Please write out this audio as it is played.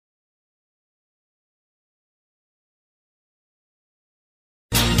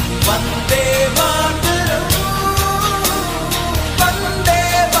Vande Mataram Vande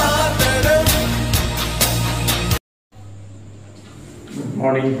Mataram.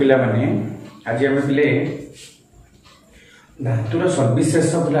 Morning पिला माने आज आम पिले धातुर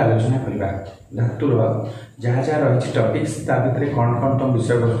सर्विशेष पिला आलोचना करवा। धातुर जहाँ जहाँ रही टॉपिक्स ता भितर कौन कौन तुम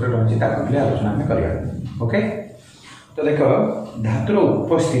विषय वस्तु रही पिले आलोचना आम करवा। ओके तो देख धातुर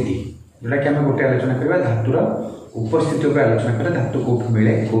उपस्थिति जोटा कि आम गोटे आलोचना करवा। धातुर उपस्थिति उपर आलोचना करें। धातु कौट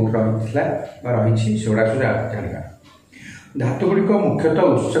मिले कौट रही से गुड़ा जाना। धातु गुड़िक मुख्यतः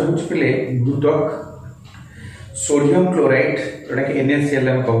उत्स हूँ पिले मृदक, सोडियम क्लोराइड जोटा कि NaCl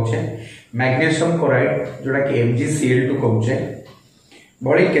कहे, मैग्नेशियम क्लोराइड जोटा कि MgCl2 कहे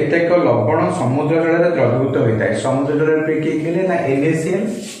भली केतेक लवण समुद्र जल द्रवीभूत होता है। समुद्र जल किए ना NaCl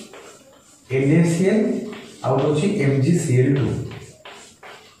आउ MgCl2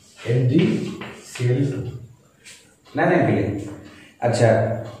 ना पिले। अच्छा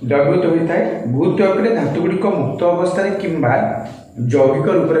द्रवीभूत होता है भूत्वक धातुगुड़िक मुक्त अवस्था किंबा जैविक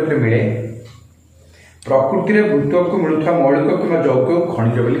रूप में मिले। प्रकृति में भूत्वक को मिलुवा मौलिक कि जौगिक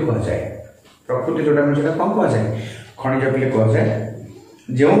खनिज बोली कहुए। प्रकृति जोटा मिले कौन कहुए खनिज बोली कहुए।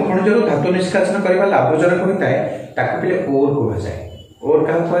 जो खनिज धातु निष्कासन करने लाभजनक होता है ताकू पिले ओर कहुए। ओर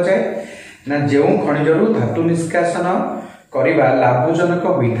क्या कहुए ना जो खनिज धातु निष्कासन करने लाभजनक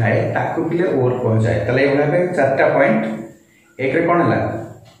होता है ताकू पिले ओर कहुए। ताले चार्टा पॉइंट एक कौन है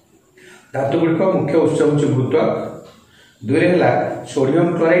धातु गुड़िक मुख्य उत्स हूँ भूत्वक। दुई है सोडियम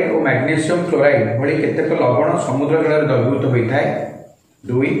क्लोराइड और मैग्नेशियम क्लोराइड भली केतेक लवण समुद्र जल द्रवीभूत होता है।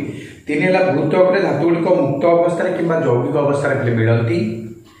 दुई तीन है भूत्वक धातुगुड़िक मुक्त अवस्था किंबा जैविक अवस्था मिलती।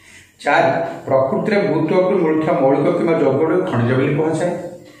 चार प्रकृति में भूत्वक मिलुवा मौलिक कि जौगिक खनिज बोली कहुए।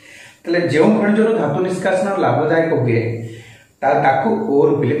 तेल जो खनिज धातु निष्कासन लाभदायक हुए ताकू ओर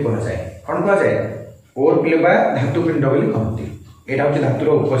पिले कहुए। कौन कहुए ओर पिले धातुपिंड बोली कहती। यहाँ हूँ धातुर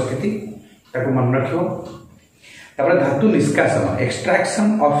उपस्थिति मन रख। धातु निष्कासन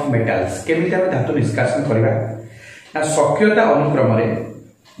एक्सट्रैक्शन ऑफ मेटल्स केमी धातु निष्कासन करवा। सक्रियता अनुक्रम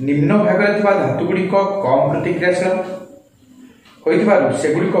निम्न भाग धातुगुड़िक कम प्रतिक्रियाशील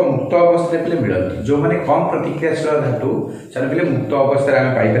सेगुड़िक मुक्त अवस्था पे मिलती। जो मैंने कम प्रतिक्रियाशील धातु से पे मुक्त अवस्था आम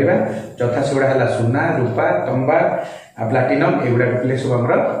पाइपर यथा से गुड़ा सुना, रूपा, तंबा, प्लाटिनम एगुड़ा पे सब आम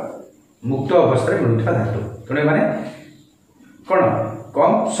मुक्त अवस्था मिलूता धातु। तेणु मैंने कौन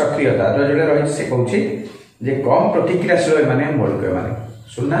कम सक्रियता जोड़ा रही से कौन जे कम प्रतिक्रियाशील माने मौलिक माने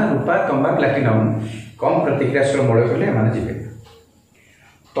सुना, रूपा, तंबा, प्लाटिनम कम प्रतिक्रियाशील मौलिक माने जीवे।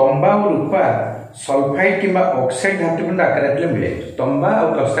 तंबा और रूपा सल्फाइड किंबा ऑक्साइड धातुपिंड आकार मिले। तंबा और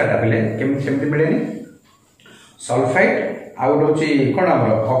दस्ताटा पिले केमती मिले सल्फाइड आउट हूँ कौन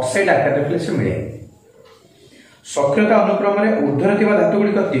आम ऑक्साइड आकार पिले से मिले। सक्रियता अनुक्रम में ऊर्धर थी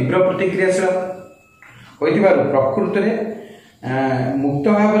धातुगुड़िक तीव्र प्रतिक्रियाशील होइथिबारु प्रकृति में मुक्त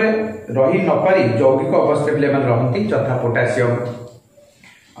भाव रही नपारी जौगिक अवस्था पे रहती। यथा potassium,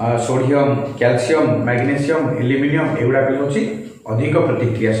 sodium, calcium, magnesium, aluminium एगुड़ा पे हूँ अधिक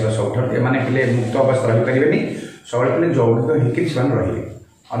प्रतिक्रियाशील। सब एम पे मुक्त अवस्था रही पारे सब पे जौगिक होकर रे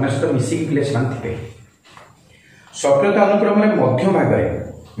अन्य मिसिक पे थे। सक्रियता अनुक्रम में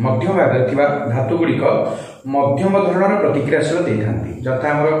मध्य भाग धातुगुड़िक मध्यम धरण प्रतिक्रियाशील देता।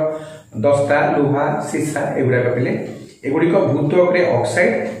 यथा दस्ता, लुहा, सीसा एगुड़ा पे एगुड़िक भूत्वक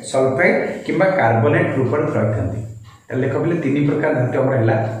ऑक्साइड, सल्फाइड किंबा कार्बोनेट रूप रही। देख पे तीन प्रकार धातु आमर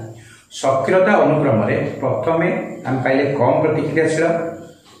है। सक्रियता अनुक्रम में प्रथम आम पाइले कम प्रतिक्रियाशील,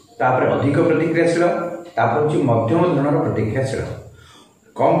 अधिक प्रतिक्रियाशील, हूँ मध्यम धरण प्रतिक्रियाशील।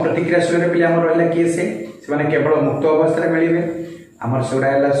 कम प्रतिक्रियाशील पे आम रहा किए से केवल मुक्त अवस्था मिले। आमर से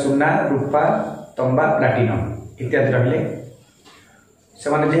गुड़ा सुना, रूपा, तंबा, प्लाटिनम इत्यादि रही से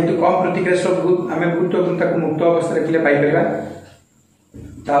जेहेतु कम प्रतिक्रियाशील आम भूत्वक मुक्त अवस्था पे पाइपर।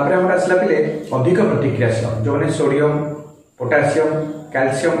 आसला पे अधिक प्रतिक्रियाशील जो मैंने सोडियम, पोटासियम,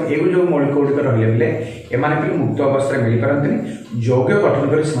 कैल्शियम ये जो मौलिक गुड़िक रही पे एम पे मुक्त अवस्था मिल पारती यौगिक गठन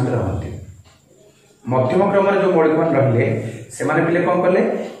कर। मध्यम क्रम जो मौलिक मान रही से पे कौन कले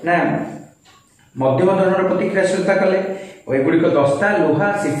ना मध्यम धरण प्रतिक्रियाशीलता कले। एगुड़िक दस्ता,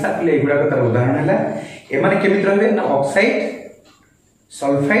 लुहा, सीसा पे एगुड़ाक तार उदाहरण है। एम केमी रे ना ऑक्साइड,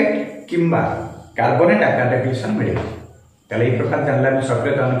 सल्फाइड किंबा कार्बोनेट आकार मिले। ताले ये प्रकार जानला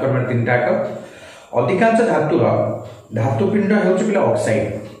सक्रियता अनुक्रम तीन टाक। अधिकांश धातुर धातुपिंड होते ऑक्साइड।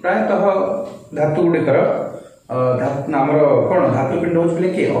 प्रायतः धातु गुड़िकर आमर कौन धातुपिंड होते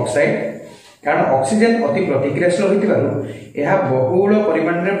किए ऑक्साइड। कारण ऑक्सीजन अति प्रतिक्रियाशील होता बहुल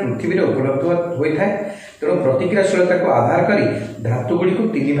परिमाण में पृथ्वी में उपलब्ध होता है। तेणु प्रतिक्रियाशीलता को आधार कर धातु गुड़ी को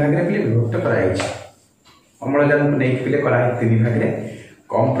तीन भाग में विभक्त कर अम्लजान को नहीं पिले तीन भाग में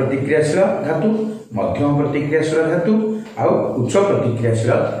कम प्रतिक्रियाशील धातु, मध्यम प्रतिक्रियाशील धातु आउ उच्च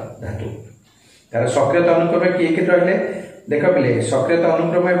प्रतिक्रियाशील धातु तार सक्रियता अनुक्रम किए किए रहिले देख पिले सक्रियता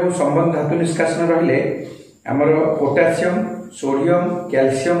अनुक्रम और संबंध धातु निष्कासन रहिले आमर potassium sodium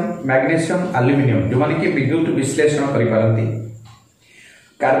calcium magnesium aluminium जो माने कि विद्युत विश्लेषण करि पारंती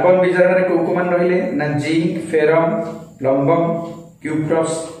कार्बन विजारण रे को मान रहिले ना जिंक फेरम प्लम्बम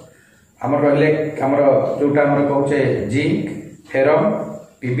क्यूप्रस आमर रहिले आमर जोटा आमर कहउचे जिंक फेरम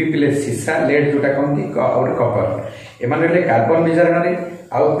पीबी प्लस सीसा लेड जोटा कहंती और कपर एमान रहिले कार्बन विजारण रे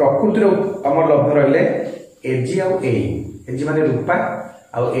आ प्रकृति रे आमर लब्ध रहिले एजी आ एजी माने रूपा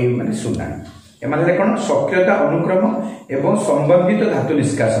आ ए माने सुना एमाने कौन सक्रियता अनुक्रम एवं संबंधित धातु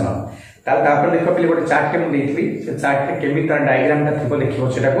निष्कासन तापर देख पे गोटे चार्ट मुझे से चार्ट केमी तार डायग्राम थी देखो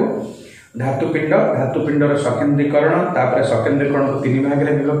सेटा को धातुपिंडर सकेन्द्रीकरण तापर सकेन्द्रीकरण को तीन भाग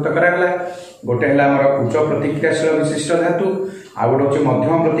में विभक्त करागला गोटे है उच्च प्रतिक्रियाशील विशिष्ट धातु आ गोटे हूँ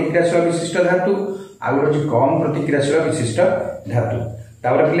मध्यम प्रतिक्रियाशील विशिष्ट धातु आ गोटे हूँ कम प्रतिक्रियाशील विशिष्ट धातु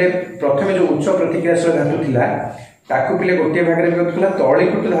तापर पे प्रथम जो उच्च प्रतिक्रियाशील धातु थिला ताकू पिले गोटे भाग में विभक्त कला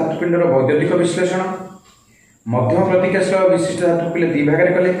तलीकृत धातुपिंडर वैद्युतिक विश्लेषण मध्यम प्रतिक्रियाशील विशिष्ट धातु पिले दी भाग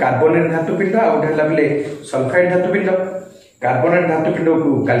में कले कार्बोनेट धातुपिंड आ गोटे है पिले सल्फाइड धातुपिंड कार्बोनेट धातुपिंड को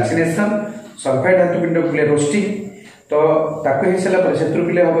कैल्सिनेशन सल्फाइड धातुपिंड को रोस्टिंग तो ताकू हो सारा से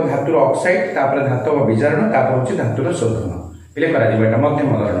पिले हम धातुर ऑक्साइड तापर धातु विजारण तापर हूँ धातुर शोधन पिले करा मध्यम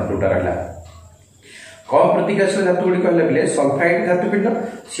धरण जोटा रहा कम प्रतिक्रियाशील धातु गुड़ी कहले पिले सल्फाइड धातुपिंड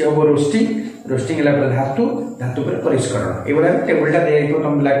सी हम रोस्टिंग है धातु धातु पर परिष्करण ये टेबुलटा दिखाई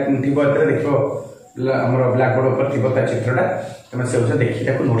तुम ब्लाक थी देख ब्लाक बोर्ड पर थी चित्रटा तुम से देखी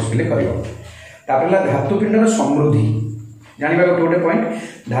नोट्स पिले कर धातुपिंडर समृद्धि जानवा गोटे पॉइंट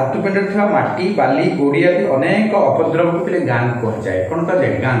धातुपिंड थी माटी बाली गोड़ी आदि अनेक अपद्रव को पिले गान कहुए कौन कहे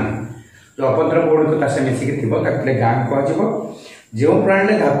गान जो अपद्रव गुड़िक से मिसिक थी गान कह जो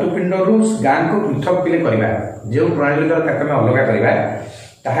प्रणाली धातुपिंड गान को पृथक पिले करवा जो प्रणाली द्वारा अलग करवा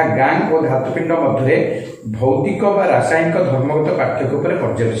ताहा गान और धातुपिंड मध्य भौतिक व रासायनिक धर्मगत पार्थक्य पर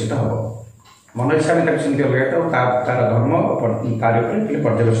पर्यवेसित हम मन इच्छा में सेमती अलग तार धर्म तार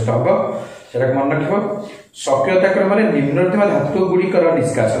पर्यवेसित हम से मन रख सक्रियता क्रम निम्न धातु गुड़िकर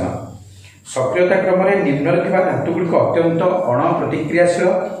निष्कासन सक्रियता क्रम निम्न धातु गुड़िक अत्यंत अण प्रतिक्रियाशील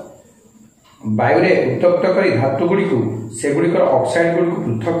वायुरे उत्तप्त कर धातु गुड़ी सेगुड़िकर ऑक्साइड गुड़ी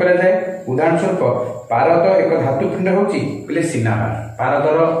पृथक करा जाए उदाहरण स्वरूप पारद एक धातुपिंड होले सिनाबार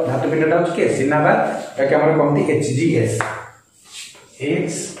पारदर धातुपिंडा हूँ किए सिनाबार ताकि आम कहते HGS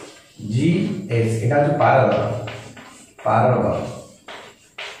यहाँ हूँ पारद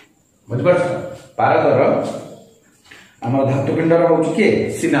बुझिपार पारदर आम धातुपिंडर हूँ किए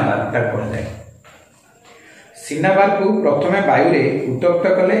सिनाबार कहुए सिनाबार को प्रथमे वायु उत्तप्त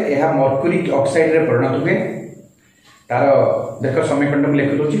कले यह मर्क्यूरिक ऑक्साइड रे परिणत हुए तार देख समीकरण में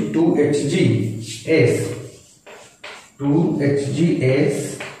लिखि दउची 2HGS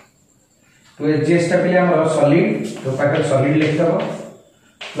टा पिले हमर सॉलिड तो पाकर सॉलिड लिख दबो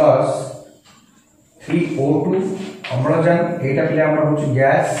प्लस 3O2 अम्लजान एटा पिले हमर होची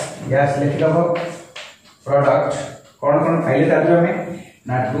गैस लिख दबो प्रोडक्ट कौन फाइल ताजो हमें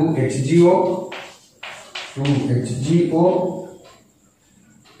ना 2HGO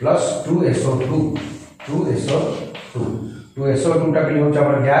प्लस 2SO2 टा पिले होचा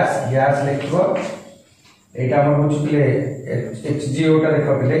हमर गैस लिखबो एटा हमर होची पिले HGO टा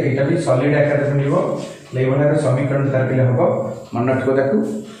देखो पिले एटा भी सॉलिड आकार में मिलबो लेवल समीकरण तार पिले हबो मन रखो ताकू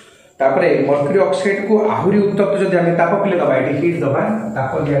तापरे मर्क्यूरी ऑक्साइड को आहुरी उत्तप्त जदि हम ताप पिले दबा एटी हीट दबा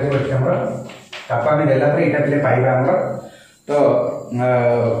ताप दिया जो एठी हमर ताप हम देला पर एटा पिले पाइबा हमर तो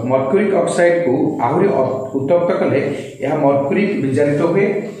मर्क्यूरिक ऑक्साइड को आहुरी उत्तप्त कले यह मर्क्यूरी विजारित हुए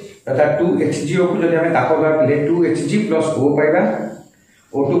तथा 2HGO को जब हमें ताप देले 2Hg प्लस O पाइबा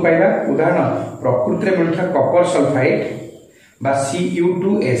O2 पाइबा उदाहरण प्रकृति में मिलता कपर सल्फाइड बा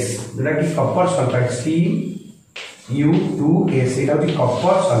Cu2S जोटा कि कपर सल्फाइड Cu2S एटा होची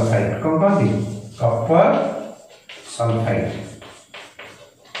कपर सल्फाइड कौन कहती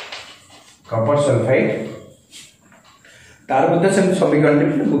कपर सल्फाइड तार मध्य से समीकरण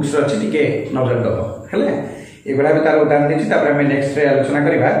बुक्स अच्छी टिके नजर दब है ये तार उदाहरण देती आम नेक्स्ट आलोचना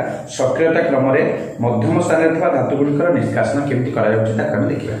करवा सक्रियता क्रम मध्यम स्थान में धातु गुड़िकर निष्कासन केमती करा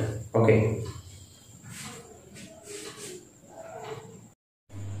देखा ओके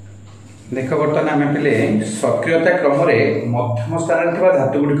देख बर्तमान आम पे सक्रियता क्रम मध्यम स्थान में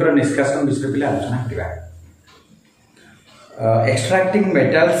धातु गुड़िकर निष्कासन विषय पे आलोचना करवा extracting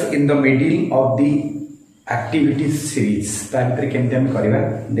metals in the middle of the activity series भितर केमती आम करवा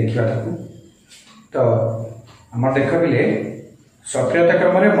देखा तो आम देख पे सक्रियता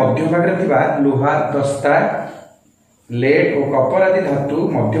क्रम मध्य भाग लुहा दस्ता लेड और कपर आदि धातु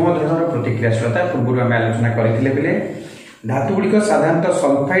मध्यम धरण प्रतिक्रियाशीलता पूर्व आम आलोचना करते धातु गुड़िक साधारणतः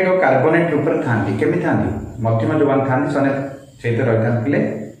सल्फाइड और कार्बोनेट रूप में था केमी था मध्यम जो था सहित रही था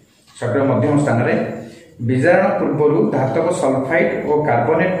चक्र मध्यम स्थान में विजारण पूर्व धातव सल्फाइड और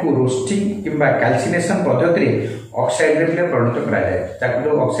कार्बोनेट को रोस्टिंग किंबा कैल्सिनेशन पद्धति ऑक्साइड रे परिणत कराए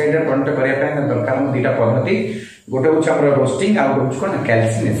ऑक्साइड रे परिणत करने दरकार दुईटा पद्धति गोटे हूँ रोस्टिंग आउ गोटे कौन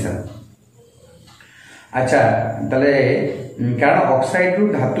कैल्सिनेशन। अच्छा ताले कारण ऑक्साइड रु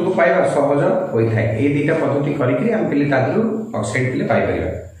धातु को पाइबा सहज होता है ये दुईटा पद्धति करें ऑक्साइड पे पाई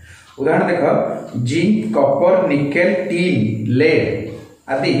उदाहरण देख zinc Kapoor nickel tin lead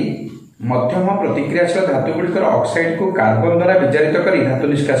आदि मध्यम प्रतिक्रियाशील धातु गुड़िकर ऑक्साइड को कार्बन द्वारा विजारित कर धातु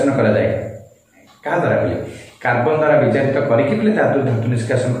निष्कासन करा जाए क्या द्वारा बोले कार्बन द्वारा विजारित करके धातु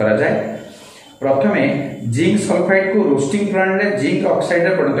निष्कासन करा जाए। प्रथमे जिंक सल्फाइड को रोस्टिंग प्रणाली जिंक ऑक्साइड रे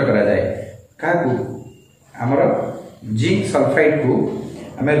परिणत करा जाए क्या आमर जिंक सल्फाइड को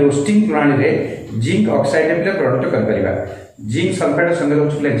आम रोस्टिंग प्रणाली रे जिंक ऑक्साइड रे परिणत कर जिंक सल्फाइड संगे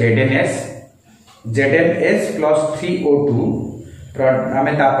रोचुले ZnS प्लस 3O2 आम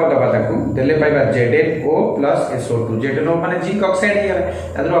ताप दबा देले पाइबा ZnO प्लस SO2 ZnO माने जिंक ऑक्साइड है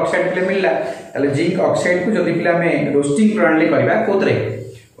ऑक्साइड पे मिलला ताले जिंक ऑक्साइड को जदि आम रोस्टिंग प्रणाली करबा कोतरे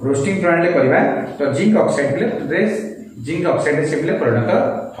रोस्टिंग प्रणाली करबा तो जिंक ऑक्साइड से परिणत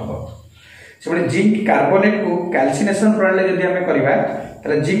हम से जिंक कार्बोनेट को कैल्सिनेशन प्रणाली जदि आम करबा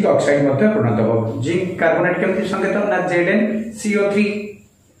ताले जिंक ऑक्साइड परिणत हम जिंक कार्बोनेट केमती संकेत ना ZnCO3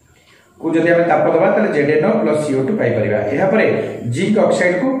 को जदि आम ताप दबा ZnO प्लस CO2 पाई परिबा एहा परे जिंक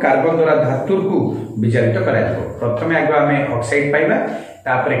ऑक्साइड को कार्बन द्वारा धातु को विजारित करा जिवो प्रथमे आगो आम ऑक्साइड पाइबा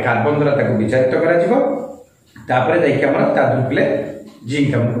तापरे कार्बन द्वारा ताको विजारित करा जिवो तापरे दैके हमर धातु पिले जिंक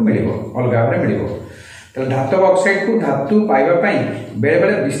हमको मिलिबो अलगा भाबरे मिलिबो तो धातव ऑक्साइड को धातु पाइबा पई बेले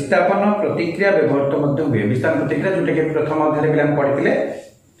बेले विस्थापन प्रतिक्रिया व्यवहृत मध्य हुए विस्थापन प्रतिक्रिया जोटा कि प्रथम अध्याय रे हम पढिथिले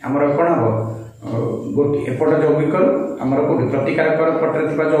हमर कोन हो गोटी एपट यौगिक आमर कोटी प्रतिकारक पटरे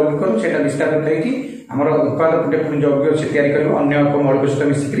थिबा यौगिक सेटा विस्थापित होइकी आमर उत्पाद गोटे पुनी यौगिक से तयारी करबो अन्य मौलिक सहित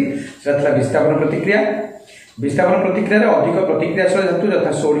मिसिकरी सेटा विस्थापन प्रतिक्रिया रे अधिक प्रतिक्रियाशील धातु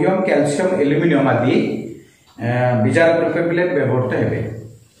यथा सोडियम कैल्शियम एल्युमिनियम आदि विजारक रूप में व्यवहृत हेबे।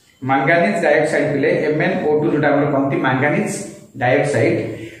 मैंगानीज डाइऑक्साइड पिले MnO2 जोटा हमर कहंती मैंगानीज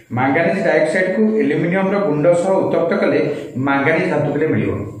डाइऑक्साइड को एल्युमिनियम रो गुंड सह उत्तप्त कले मैंगानीज धातु पिले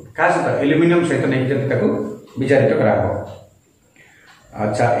मिलिबो का सहित एल्युमिनियम सहित नहीं जब ताको विजारित करा हो।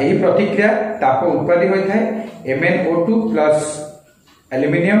 अच्छा यही प्रतिक्रिया ताप उत्पादी होता है MnO2 plus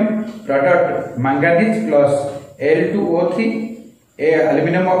aluminium product manganese plus Al2O3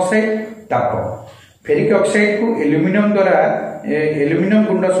 aluminium oxide ताप फेरिक ऑक्साइड को एल्युमिनियम द्वारा एल्युमिनियम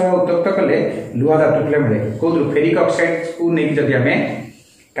गुंड सह उत्तप्त कले लुहा धातु पिले मिले कोदु फेरिक ऑक्साइड को नहीं जदि आमे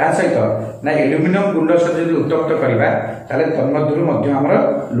का सहित ना एल्युमिनियम गुंड सह जदि उत्तप्त करबा ताले तन्मध्यरु मध्य हमर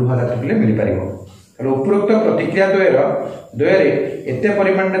लुहा धातु पिले मिल परिबो। उपरोक्त प्रतिक्रिया द्वୟରେ एते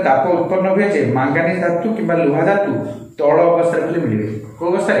परिमाण में ताप उत्पन्न हुए जे मैंगानीज धातु किबा लुहा धातु तळ अवस्था रे मिलिबे को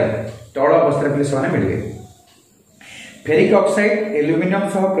अवस्था रे तळ अवस्था रे से मिलिबे। फेरिक ऑक्साइड एल्युमिनियम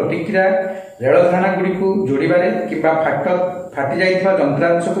सह प्रतिक्रिया रेल धारणा गुडी को जोड़िबारे किबा फाटी जाइथिबा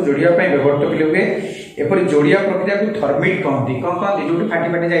यंत्रांश को जोड़िया पय व्यवहृत कले हुए एपरि जोड़िया प्रक्रिया को थर्मिट कहंती कोन कहंती जोटी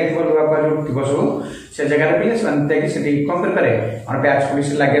फाटी जाइथिबा लुहा पर जो थिबो सब से जगह रे पिले संते कि सेठी कोन करे और बैच पुलिस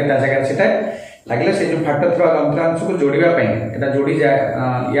लागे ता जगह सेटा लागले से जो फाट थिबा यंत्रांश को जोड़िबा पय एटा जोड़ी जाय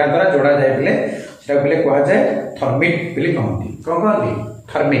या द्वारा जोड़ा जाय पिले सेटा पिले कहा जाय थर्मिट पिले कहंती कोन कहंती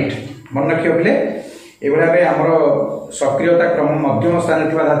थर्मिट मन रखियो पिले एबडा बे हमरो सक्रियता क्रम मध्यम स्थान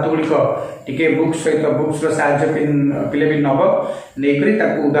थिबा धातु गुडिक टिके बुक्स सहित बुक्स रो साहाय्य पिले भी नब नै करी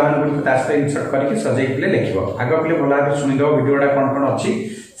ताकू उदाहरण गुडिक तास्ते इंसर्ट करके सजै पिले लिखिबो आगे पिले भला भाबे सुनि दो वीडियोडा कोन अछि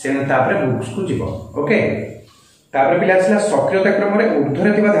से तापरे बुक्स को जीवो ओके। तापरे पिले आसला सक्रियता क्रम रे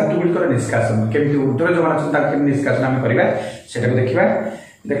ऊर्ध्वरे थिबा धातु गुडिकर निष्कासन केमति ऊर्ध्वरे जो मानछ ताके निष्कासन हम करबा सेटा को देखिबा।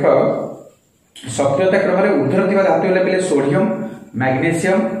 देखो सक्रियता क्रम रे ऊर्ध्वरे थिबा धातु ले पिले सोडियम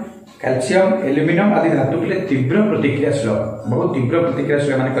मैग्नीशियम कैल्शियम एल्युमिनियम आदि धातु पिले तीव्र प्रतिक्रियाशील बहुत तीव्र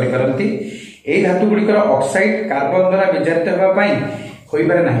प्रतिक्रियाशील माने करि परंती एई धातु गुडिकर ऑक्साइड कार्बन द्वारा विजारित होबा पई होई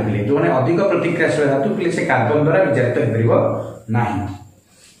पारे नाही पिले जो माने अधिक प्रतिक्रियाशील धातु पिले से कार्बन द्वारा विजारित होई परिबो नाही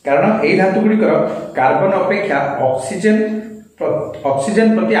कारण एई धातु गुडिकर कार्बन अपेक्षा ऑक्सीजन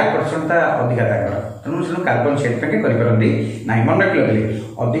प्रति आकर्षणता अधिक ताकर तेणु से कार्बन सेट पे करि परंती नाही मन रखले पिले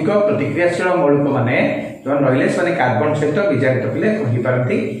अधिक प्रतिक्रियाशील मौलिक माने जो रहिले से कार्बन सहित विजारित पिले हो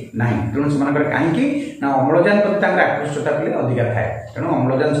पारती नाही तेणु से कहीं ना अम्लजान प्रति आकृष्टता पिले अधिका थाए तेणु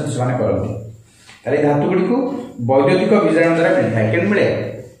अम्लजान सहित से करती ताले धातु गुडी को वैद्युतिक विजारण द्वारा मिलता है के मिले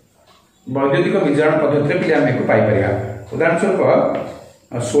वैद्युतिक विजारण पद्धति पिले आम को पाई परिया। उदाहरण स्वरूप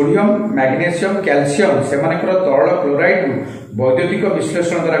सोडियम मैग्नीशियम कैल्शियम से तरल क्लोराइड वैद्युतिक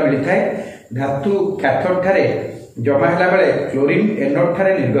विश्लेषण द्वारा मिलता है धातु कैथोड ठारे जमा है बेले क्लोरीन एनोड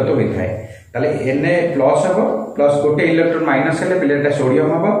ठारे निर्गत होता है ताले Na प्लस हम प्लस गोटे इलेक्ट्रॉन माइनस हेले बेले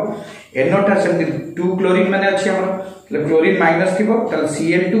सोडियम हम एनोड ठार से 2 क्लोरीन माने अछि हमर क्लोरीन माइनस थिबो ताले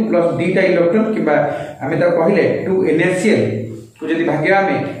Cl2 प्लस दीटा इलेक्ट्रॉन किबा हमें ता कहिले 2 NaCl को जदी भाग्य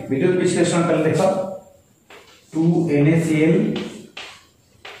हमें विद्युत विश्लेषण कर देखो 2 NaCl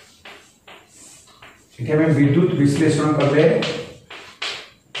इथे हमें विद्युत विश्लेषण करले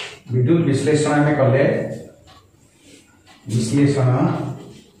विद्युत विश्लेषण हमें करले विश्लेषण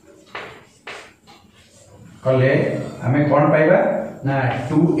कले हमें कौन पाइबा ना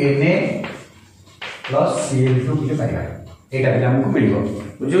 2Na प्लस Cl2 के पाइबा एटा पे हमको मिलिबो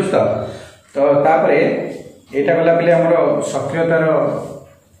बुझियो तो तापरे एटा गला बेले हमर सक्रियतार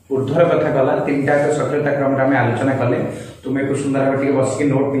ऊर्ध्वर कथा गला तीनटा के सक्रियता क्रम में आलोचना कले तुमे को सुंदर भाबे टिके बस के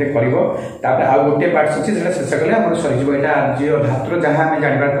नोट पिले करबो तापर आ गोटे पार्ट अछि जेला शेष कले हमर सरी जीव एटा जे धातुर जहां हमें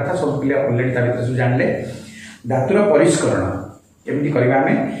जानबार कथा सब पिले ऑलरेडी ता भीतर जानले धातुर परिष्करण केमति करबा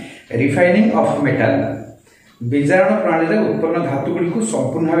हमें रिफाइनिंग ऑफ मेटल विजारण प्रणाली उत्पन्न धातु गुड़ी को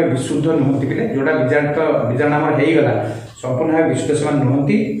संपूर्ण भाव विशुद्ध नुहति पिले जोड़ा विजारण आम हो गला संपूर्ण भाव विशुद्ध से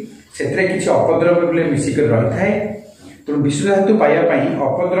नुहति से किसी अपद्रव्य बोले मिसिक रही थाए तेणु विशुद्ध धातु पाइबा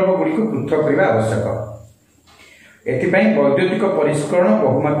अपद्रव्य गुड़ी को पृथक करने आवश्यक एथिपाई वैद्युतिक परिष्करण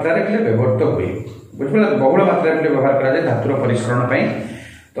बहुमात्रा व्यवहृत हुए बुझे बहुल मात्रा व्यवहार कराए धातुर परिष्करण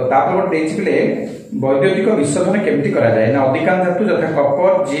तो तापर पिले वैद्युतिक विशोधन केमती करा जाए ना अधिकांश धातु यथा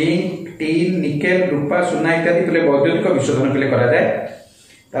कपर जिंक टीन निकेल रूपा सुना इत्यादि पिले वैद्युतिक विशोधन पिले करा जाए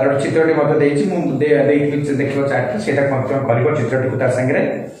तार चित्रटी देखो चार्ट से चित्रटी तार संगे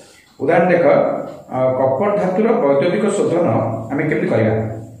उदाहरण देख कपर धातुर वैद्युतिक शोधन आम केमती करवा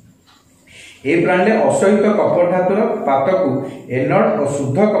ए प्रणाली असहित कपर धातुर पात को एनोड और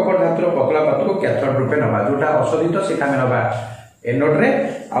शुद्ध कपर धातुर पतला पात को कैथोड रूपे नवा जोटा असहित से नवा एनोड रे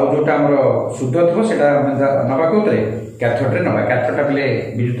आउ जोटा हमर शुद्ध थबो सेटा नवा कोतरे कैथोड रे नवा कैथोडा पिले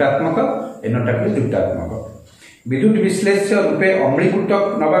विद्युतात्मक एनोडा पिले द्युतात्मक विद्युत विश्लेष्य रूपे अम्लीकृत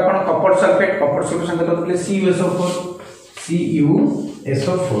नवा कोन कपर सल्फेट संकेत पिले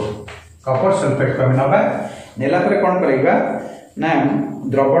CuSO4 कपर सल्फेट को नवा नेला पर कोन करैबा ना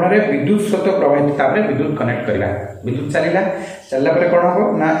द्रवण रे विद्युत स्रोत प्रवाहित तापरे विद्युत कनेक्ट करबा विद्युत चलला पर कोन हो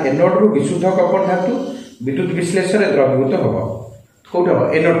ना एनोड रु विशुद्ध कपर धातु विद्युत विश्लेषण रे द्रवीभूत होबो कोठ हो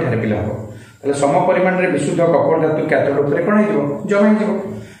एनोड ठारे पिला हो ताले सम परिमाण रे विशुद्ध कपर धातु कैथोड ऊपर कोन हिजो जमा हिजो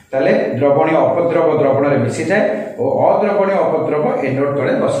ताले द्रवणीय अपद्रव द्रवण रे मिसि जाए और अद्रवणीय अपद्रव एनोड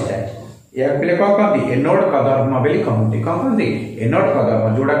तळे बसि जाए या पिले को कहती एनोड कदर्म बेली कहती कौन कहती एनोड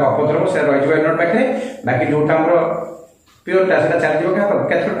कदर्म जोड़ा अपद्रव से रही एनोड पाखे बाकी जोटा हमर प्योरटा से चल जीव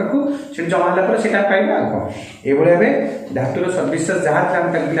कैथोड को से जमा होला पर सेटा पाइबा ए भले भाबे धातुर सर्विसेस जहां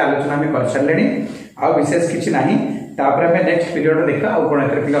हम तक आलोचना में कर सरलेनी आ विशेष किछि नाही तापर हमें नेक्स्ट पीरियड देखा आ कोन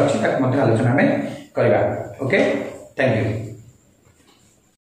एतर पिला अछि तक मध्य आलोचना में करबा ओके थैंक यू।